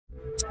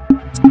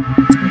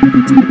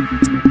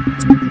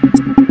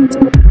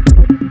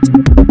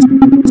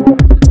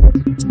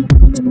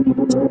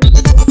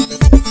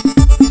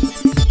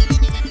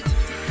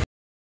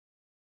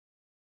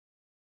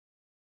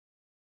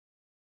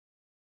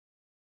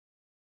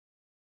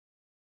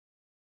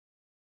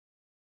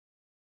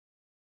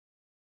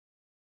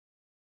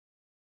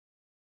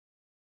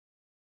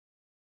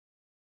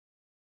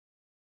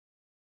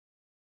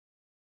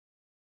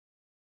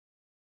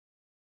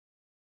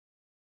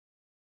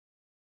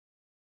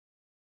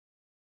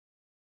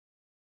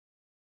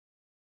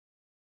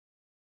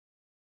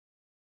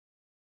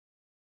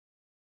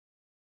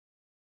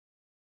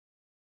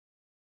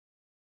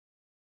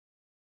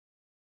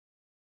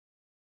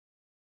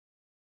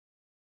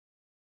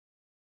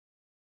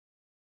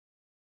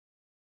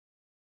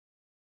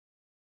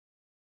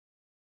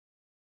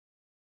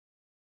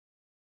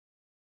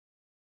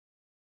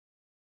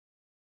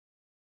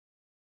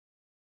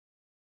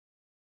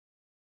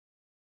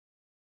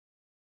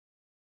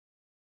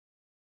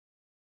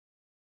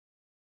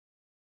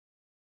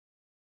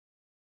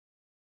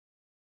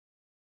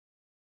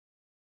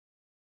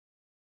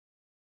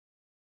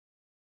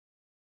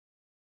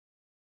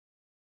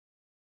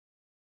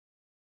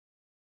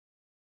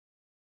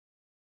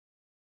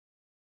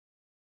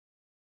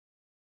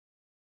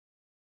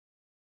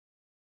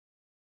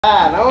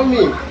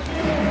Naomi.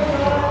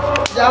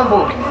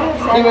 Jambo.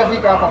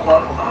 Nimefika hapa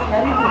kwako.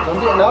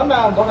 Ndio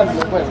naona mboga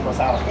zimekuwa ziko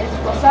sawa.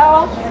 Ziko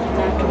sawa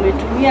na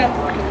tumetumia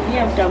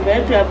mtambo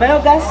wetu ya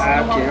biogas.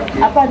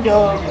 Okay. Hapa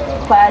ndio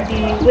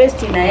padi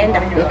waste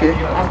inaenda. Okay.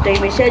 After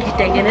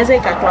imeshajitengeneza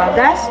ikatoa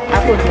gas,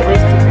 hapo ndio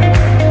waste inaenda.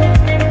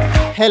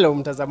 Hello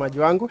mtazamaji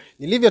wangu.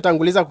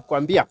 Nilivyotanguliza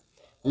kukuambia,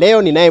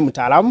 leo ninaye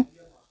mtaalamu.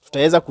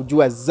 Tutaweza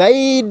kujua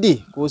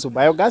zaidi kuhusu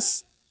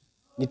biogas.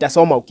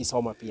 Nitasoma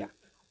ukisoma pia.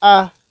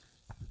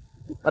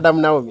 Madam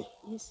Naomi.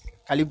 Yes.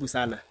 Karibu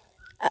sana.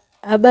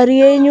 Habari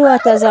yenu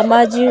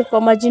watazamaji,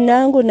 kwa majina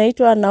yangu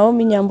naitwa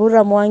Naomi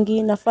Nyambura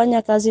Mwangi,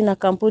 nafanya kazi na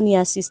kampuni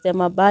ya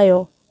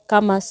SistemaBio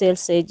kama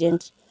sales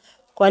agent.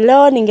 Kwa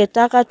leo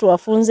ningetaka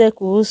tuwafunze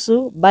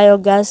kuhusu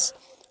biogas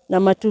na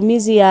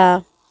matumizi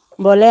ya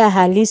mbolea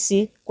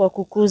halisi kwa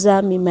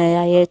kukuza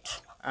mimea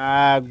yetu.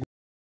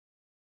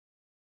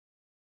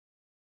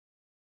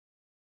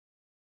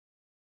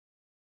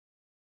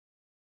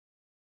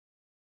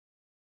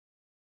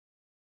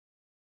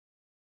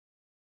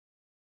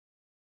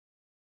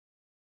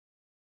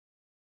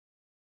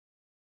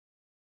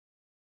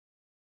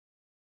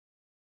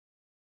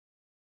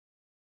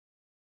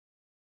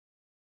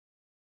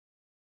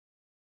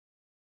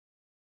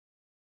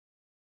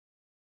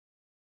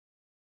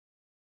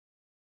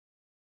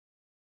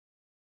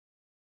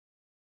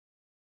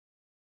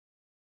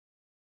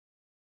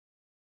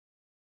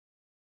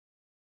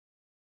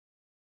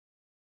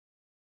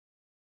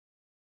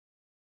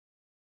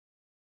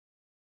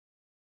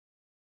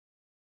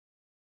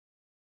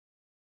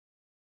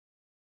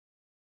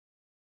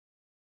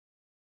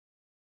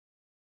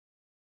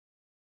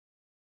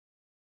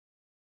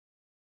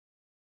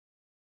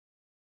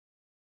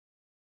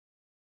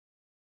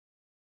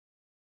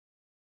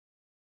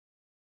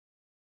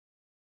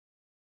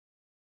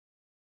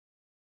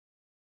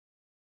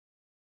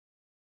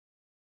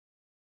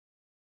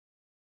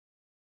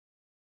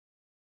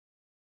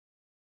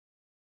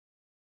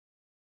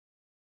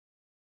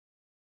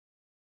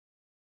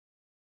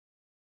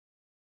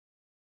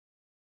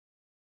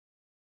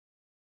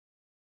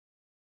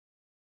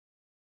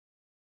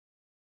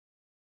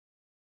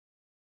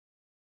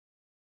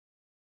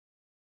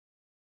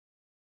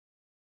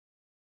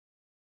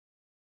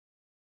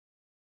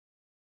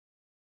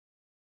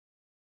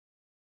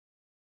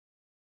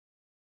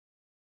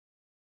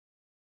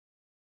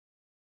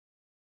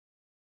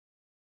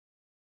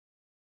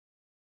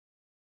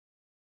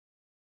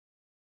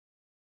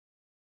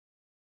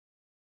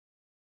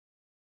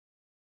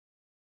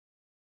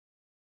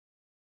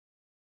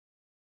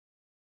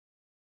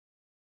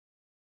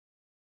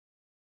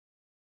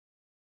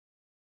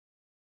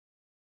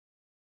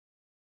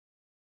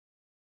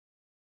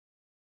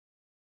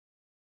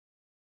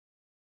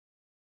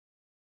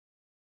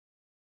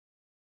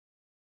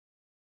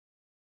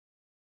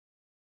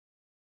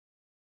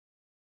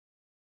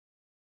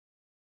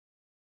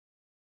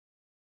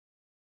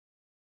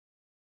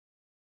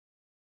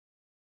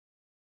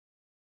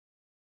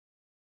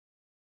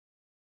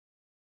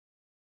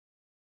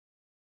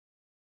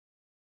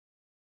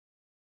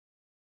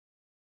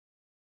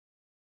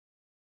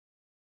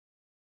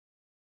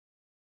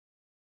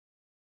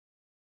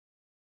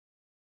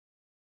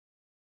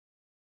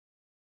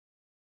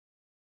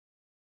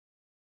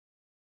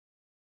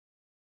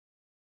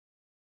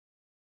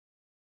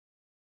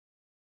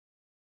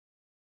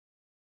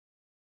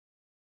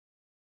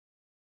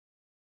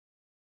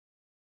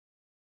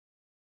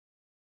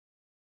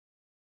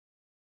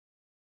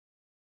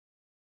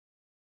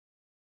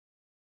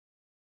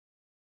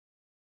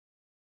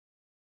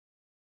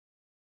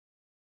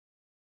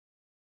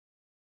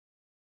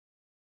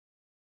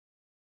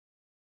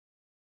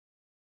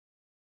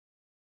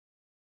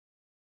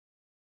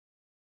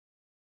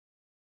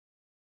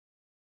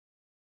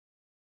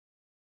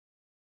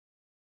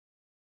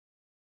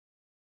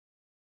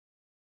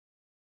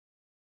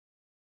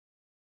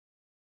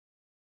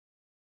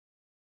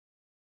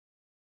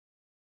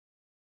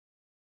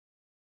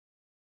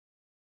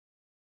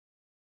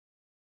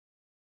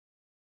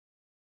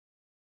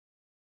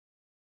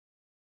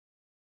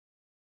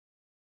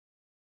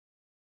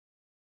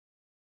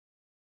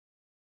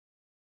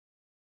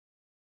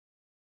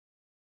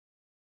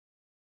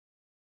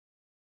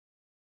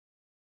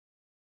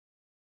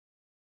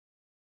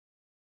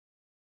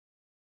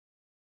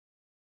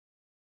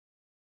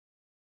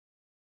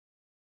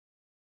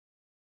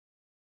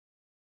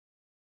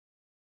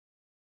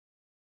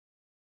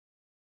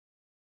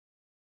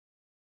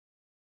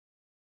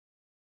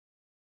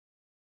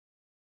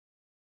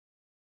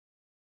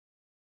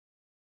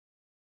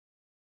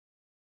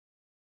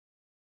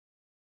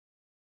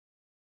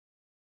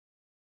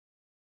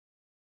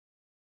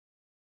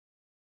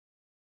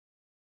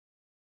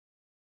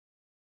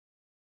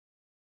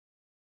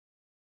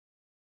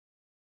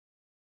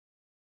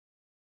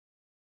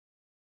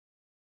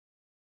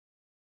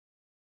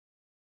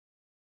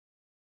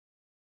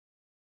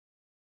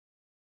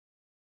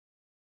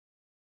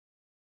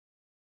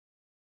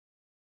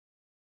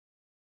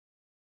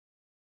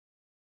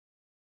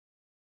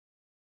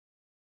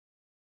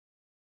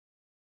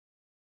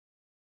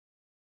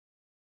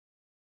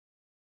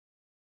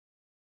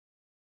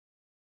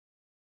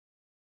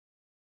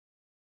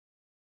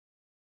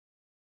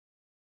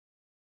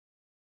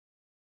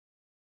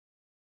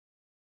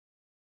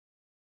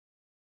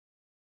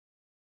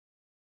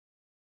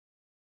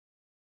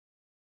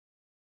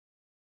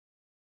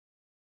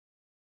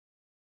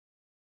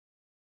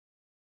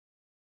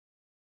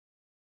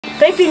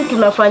 Piping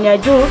tunafanya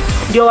juu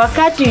ndio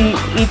wakati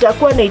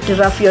itakuwa na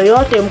itirafu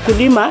yoyote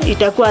mkulima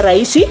itakuwa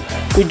rahisi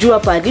kujua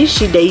pali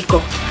shida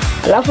iko.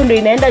 Alafu ndio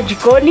inaenda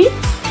jikoni,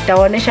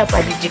 itaonesha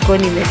pali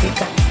jikoni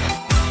imefika.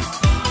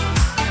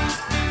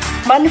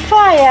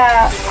 Manufaa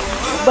ya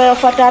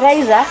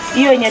biofertilizer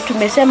hiyo yenye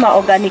tumesema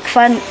organic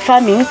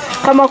farming,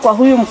 kama kwa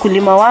huyu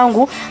mkulima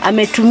wangu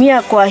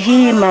ametumia kwa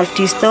hii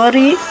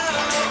multi-story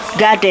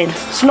garden.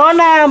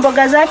 Unaona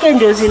mboga zake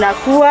ndio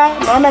zinakuwa,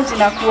 naona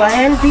zinakuwa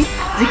healthy.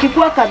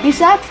 Zikikuwa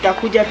kabisa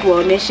tutakuja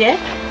tuwaoneshe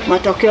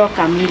matokeo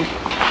kamili.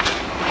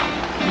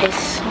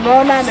 Yes,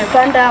 unaona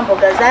amepanda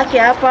mboga zake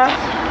hapa.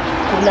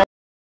 Kuna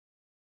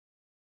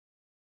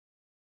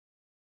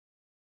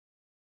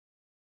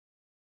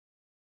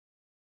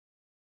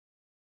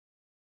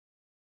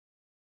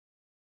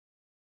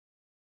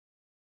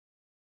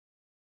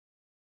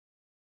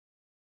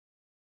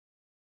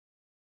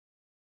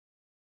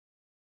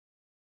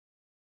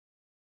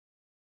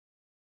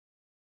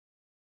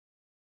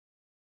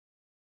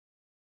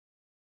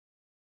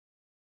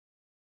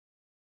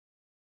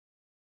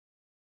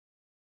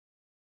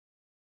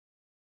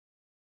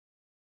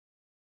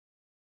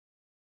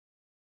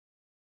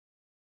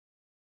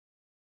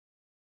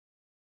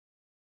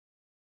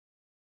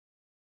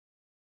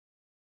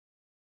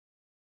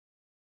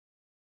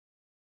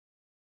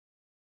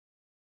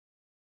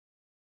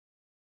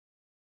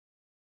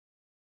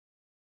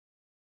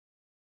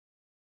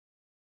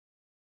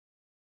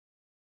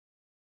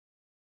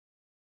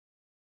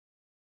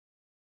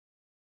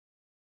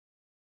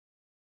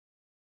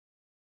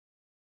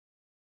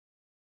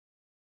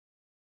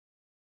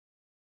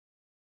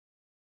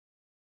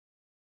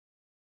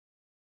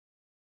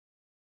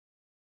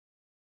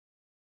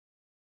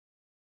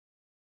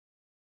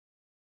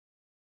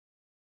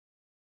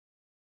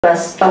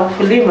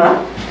mkulima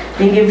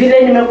ningi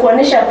vile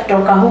nimekuonesha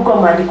kutoka huko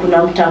mahali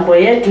kuna mtambo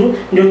yetu,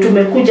 ndio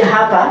tumekuja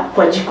hapa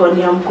kwa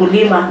jikoni ya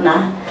mkulima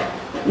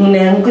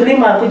na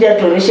mkulima akuja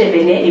tuoneshe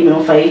venye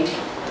imemfaidi.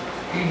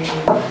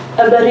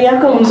 Habari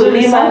yako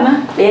mkulima?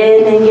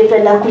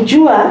 Ningependa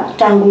kujua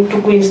tangu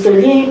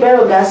tukuinstall hii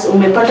biogas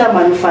umepata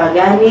manufaa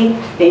gani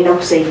na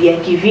inakusaidia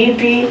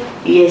kivipi?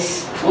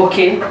 Yes.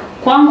 Okay.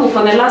 Kwangu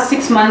for the last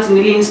 6 months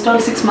niliinstall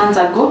 6 months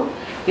ago.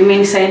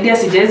 Imenisaidia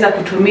sijaweza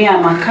kutumia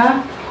makaa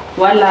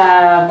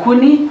wala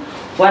kuni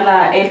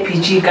wala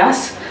LPG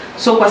gas.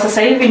 So kwa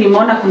sasa hivi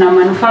nimeona kuna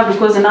manufaa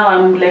because now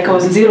I'm like I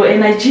was zero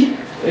energy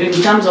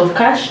in terms of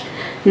cash.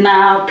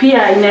 Na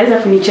pia inaweza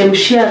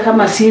kunichemshia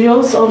kama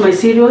cereals, all my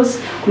cereals,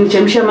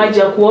 kunichemshia maji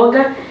ya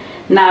kuoga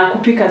na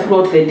kupika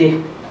throughout the day.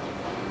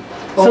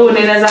 Okay. So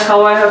unaweza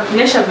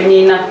kawaonyesha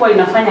venye inakuwa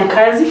inafanya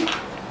kazi.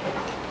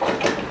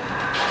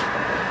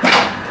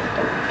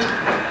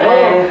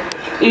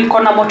 Iko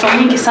na moto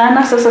mingi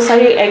sana. Sasa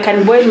I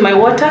can boil my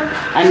water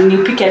and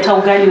nipike hata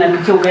ugali na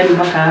nipike ugali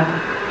mpaka hapa.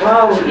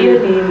 Wow, hiyo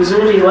ni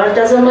mzuri.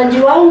 Watazamaji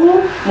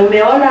wangu,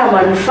 mmeona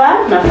manufaa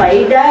na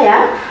faida ya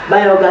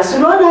biogas.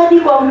 Unaona hadi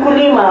kwa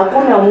mkulima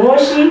hakuna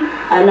moshi,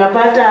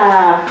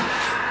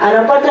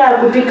 anapata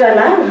kupika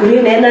na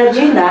green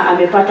energy na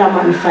amepata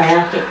manufaa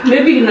yake.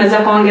 Maybe ninaweza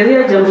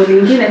kuongezea jambo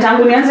lingine.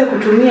 Tangu nianze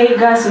kutumia hii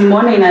gas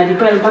nimeona ina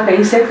repel mpaka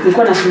insect.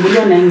 Nilikuwa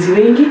nasumbuliwa na inzi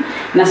wengi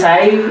na sasa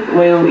hivi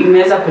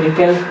imeweza ku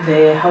repel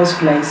the house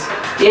flies.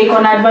 Iko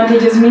na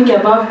advantages mingi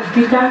above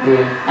kupika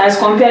as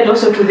compared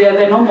also to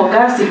the normal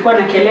gas. Ilikuwa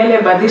na kelele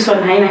but this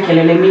one haina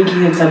kelele mingi,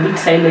 it's a bit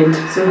silent.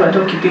 So hata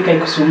ukipika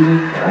ikusumbui.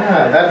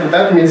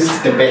 That means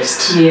it's the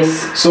best.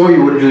 Yes. So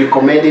you would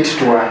recommend it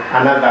to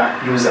another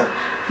user?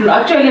 No,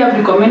 actually I've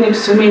recommended to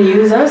so many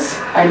users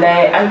and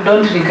I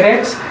don't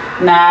regret.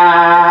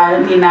 Na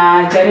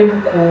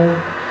ninajaribu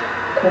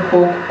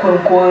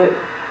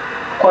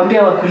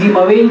kuambia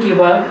wakulima wengi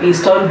wa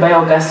install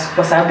biogas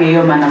kwa sababu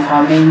hiyo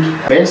manufaa mengi.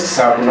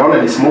 Best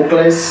unaona ni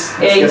smokeless.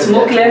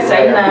 Smokeless,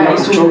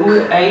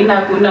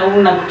 haina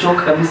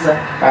kuchoka kabisa.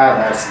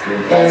 That's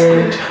great. That's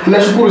great.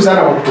 Tunashukuru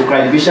sana kwa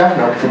kutukaribisha na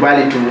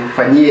kukubali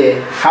tufanyie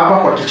hapa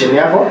kwa kitchen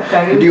yako.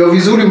 Ndio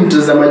vizuri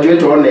mtazamaji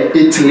wetu aone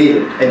it's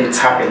real and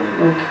it's happening.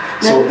 Okay.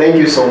 So thank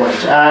you so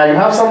much. You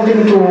have something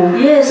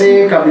to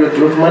say kabla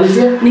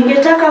tumalizie?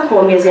 Ningetaka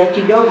kuongezea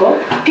kidogo.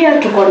 Pia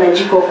tuko na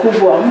jiko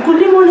kubwa.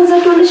 Mkulima unaweza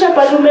tuonesha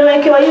pale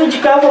umewekewa hiyo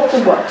jiko hapo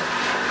kubwa?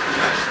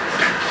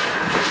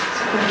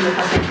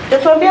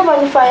 Tuambie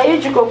manufaa ya hiyo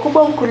jiko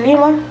kubwa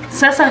mkulima.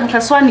 Sasa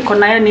haswa niko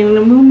nayo ni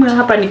muhimu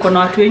hapa, niko na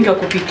watu wengi wa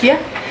kupikia.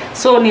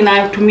 So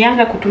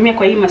kutumia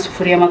kwa hii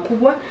masufuria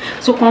makubwa.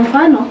 So kwa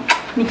mfano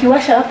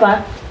nikiwasha hapa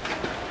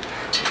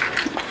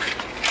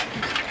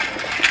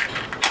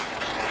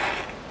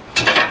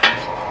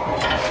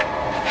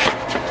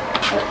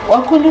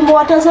wakulima,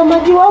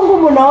 watazamaji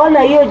wangu, mnaona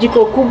hiyo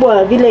jiko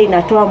kubwa vile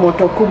inatoa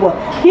moto kubwa.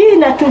 Hii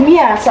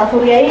inatumia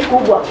sufuria hii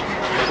kubwa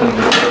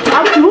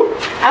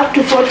up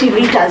to 40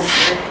 liters.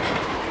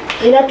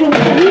 Inatumia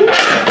hii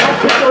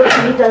up to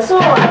 40 liters. So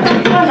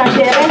ukiwa na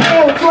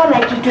sherehe, ukiwa na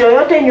kitu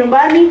yoyote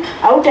nyumbani,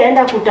 au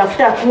utaenda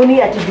kutafuta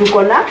kuni ati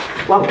uko na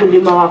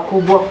wakulima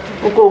wakubwa,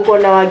 uko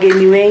na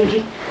wageni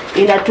wengi,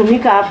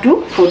 inatumika up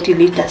to 40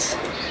 liters.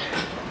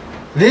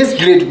 This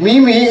great.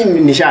 Mimi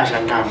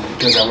nishashangaa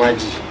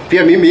mtazamaji.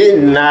 Pia mimi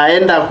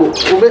naenda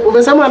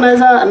umesema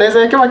anaweza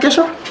wekewa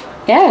kesho?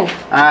 Yeah.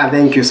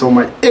 Thank you so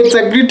much. It's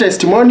a great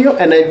testimonial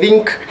and I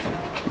think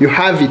you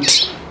have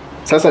it.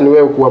 Sasa ni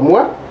wewe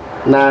kuamua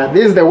na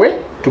this is the way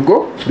to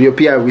go.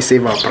 Pia we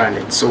save our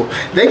planet. So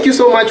thank you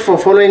so much for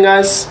following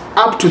us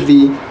up to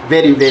the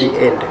very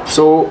end.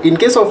 So in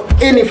case of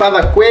any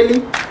further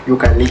query, you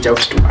can reach out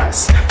to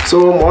us. So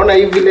muona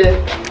hivi vile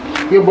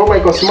hiyo bomba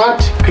iko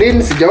smart,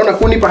 clean, sijaona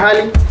kuni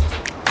pahali.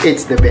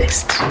 It's the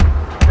best.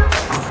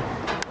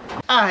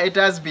 It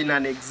has been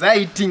an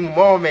exciting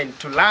moment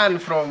to learn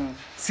from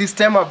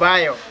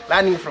SistemaBio,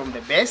 learning from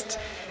the best.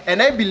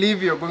 And I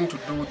believe you're going to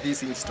do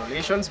these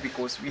installations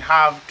because we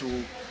have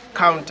to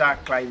counter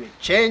climate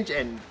change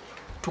and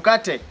to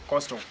cut the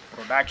cost of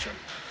production.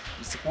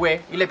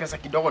 Isikue ile pesa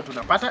kidogo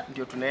tunapata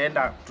ndio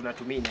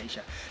tunatumia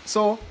inaisha.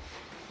 So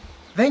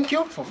thank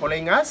you for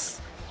following us.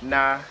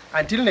 Na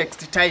until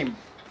next time,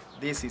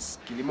 this is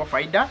Kilimo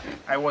Faida.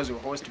 I was your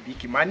host B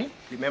Kimani.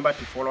 Remember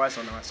to follow us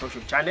on our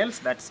social channels.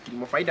 That's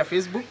Kilimo Faida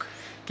Facebook,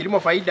 Kilimo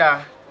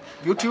Faida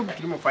YouTube,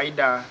 Kilimo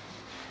Faida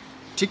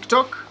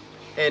TikTok,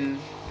 and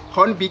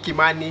Hon B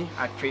Kimani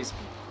at Facebook.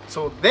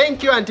 So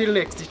thank you until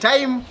next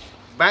time.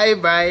 Bye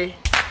bye.